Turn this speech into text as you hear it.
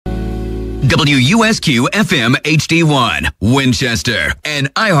WUSQ FM HD1, Winchester, an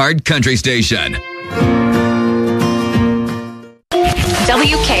iHeart country station.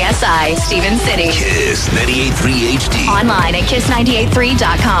 WKSI, Stephen City. Kiss 98.3 HD. Online at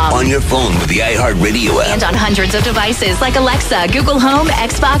kiss983.com. On your phone with the iHeart Radio app. And on hundreds of devices like Alexa, Google Home,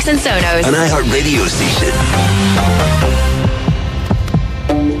 Xbox, and Sonos. An iHeart Radio station.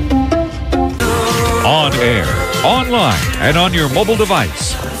 On air, online, and on your mobile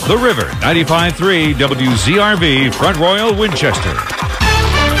device. The River 95.3 WZRV, Front Royal, Winchester.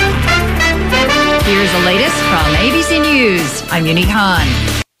 Here's the latest from ABC News. I'm Unique Hahn.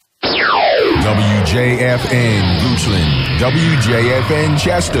 WJFN Goochland, WJFN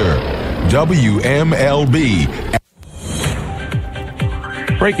Chester, WMLB.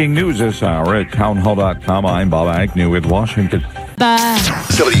 Breaking news this hour at townhall.com. I'm Bob Agnew with Washington.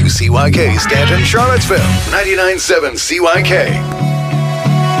 WCYK Stanton, Charlottesville, 99.7 CYK.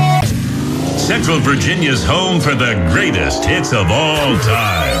 Central Virginia's home for the greatest hits of all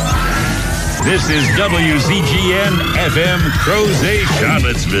time. This is WCGN FM Crozet,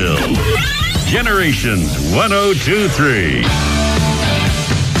 Charlottesville. Generations 1023.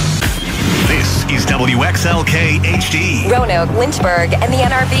 This is WXLK HD. Roanoke, Lynchburg, and the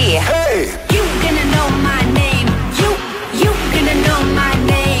NRV. Hey! You gonna know my name. You gonna know my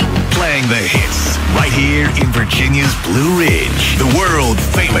name. Playing the hits right here in Virginia's Blue Ridge. The world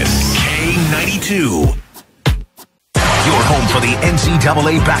famous K92. Your home for the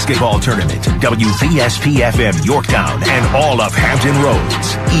NCAA basketball tournament. WVSP-FM Yorktown and all of Hampton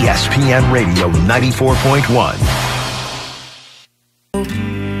Roads. ESPN Radio 94.1.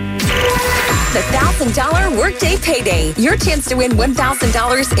 The $1,000 Workday Payday. Your chance to win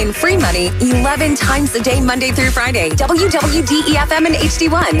 $1,000 in free money 11 times a day, Monday through Friday. WWDEFM and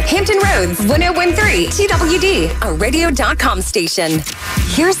HD1. Hampton Roads, 1013 TWD, a radio.com station.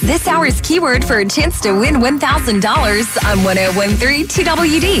 Here's this hour's keyword for a chance to win $1,000 on 1013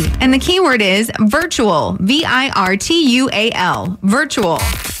 TWD. And the keyword is virtual. VIRTUAL. Virtual.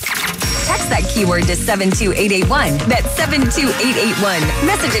 Text that keyword to 72881. That's 72881.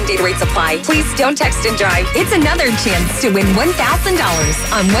 Message and data rates apply. Please don't text and drive. It's another chance to win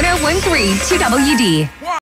 $1,000 on 1013 TWD.